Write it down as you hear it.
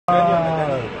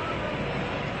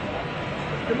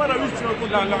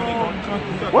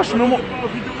What's normal?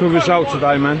 Good result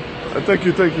today, man. Thank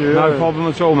you. No problem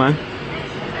at all, man.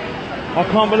 I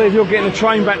can't believe you're getting a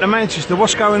train back to Manchester.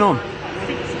 What's going on?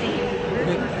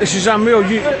 16. This is unreal.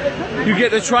 You get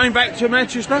the train back to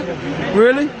Manchester?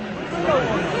 Really?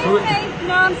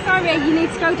 No, I'm sorry. You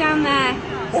need to go down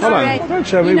there. Sorry. Don't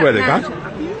tell me where to go.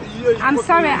 I'm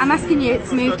sorry. I'm asking you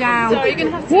to move down. So you're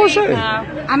going to have to What's leave it?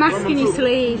 now. I'm asking you to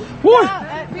leave. What?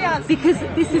 Because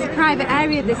this is a private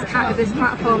area, this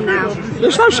platform now.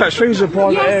 There's no such thing as a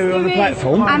private Yes, area on the there is.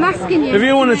 platform. I'm asking you. If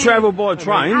you want to leave. travel by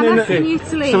train, I'm then asking you to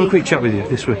leave. Let's have a quick chat with you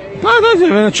this way. no, don't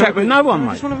have a chat with no one,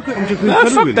 mate. Just want to have a quick. I'm just No,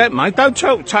 fuck with that, mate. Don't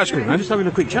touch me, I'm man. just having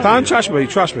a quick chat. Don't touch me.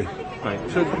 Trust me.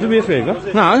 Right. So do me a favour.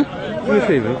 No, Do me a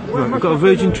favour. Right, we've got a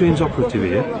Virgin Trains operative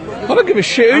here. I don't give a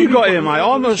shit who you got here, mate.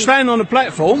 I'm standing on the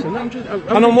platform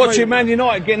and I'm watching Man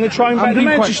United getting the train back to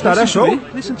Manchester. That's all.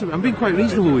 Listen to me. I'm being quite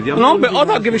reasonable with you. And I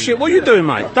don't give a shit what you're doing,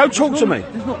 mate. Don't talk to me.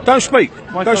 Don't speak.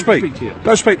 Why Don't can't I speak. speak to you?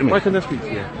 Don't speak to me. Why can't I speak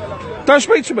to you? Don't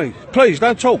speak to me. Please,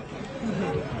 don't talk.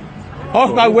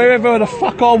 I'll go wherever the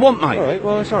fuck I want, mate. All right.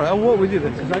 Well, it's all right. I'll walk with you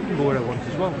then, because I can go where I want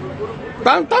as well.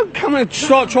 Don't come and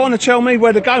start trying to tell me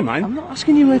where to go, mate. I'm not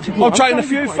asking you where to go. I'm taking a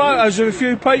few photos of a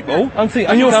few people, I think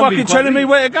and you're I'm fucking being telling me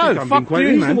where to I think go. I'm Fuck being quite you,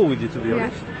 reasonable man. with you, to be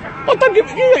honest. I don't give.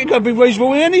 You ain't gonna be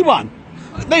reasonable with anyone.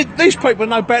 These people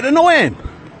know better than I am.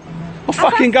 I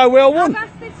fucking go where I want. I've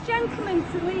asked this gentleman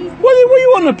to leave. What are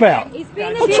you on about? He's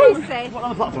been I'll talk- abusive. What on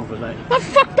the platform for, mate? No,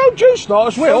 fuck, don't you start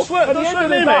as well. At the end of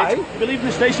the day, We're leaving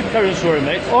the station, carry on swearing,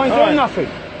 mate. I ain't doing nothing.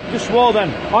 Just swore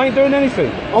then. I ain't doing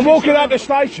anything. I'm walking out the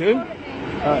station.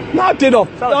 No, did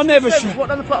I never.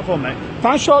 What on the platform, mate?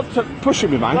 Don't start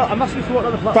pushing me, man. No, I'm asking for what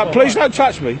on the platform. But please don't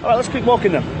touch me. All right, let's keep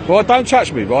walking then. Right, don't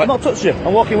touch me, right? I'm not touching you.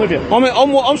 I'm walking with you.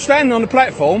 I'm standing on the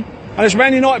platform, and there's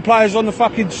Man United players on the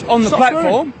fucking Stop platform,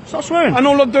 Swearing. Stop swearing. and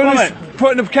all I'm doing Come is on, mate.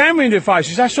 putting the camera in their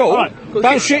faces. That's all. All right,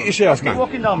 Don't shit yourself, Keep man.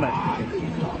 walking down, mate.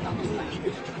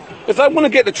 If they want to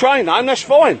get the train home, that's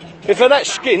fine. If they're that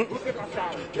skint.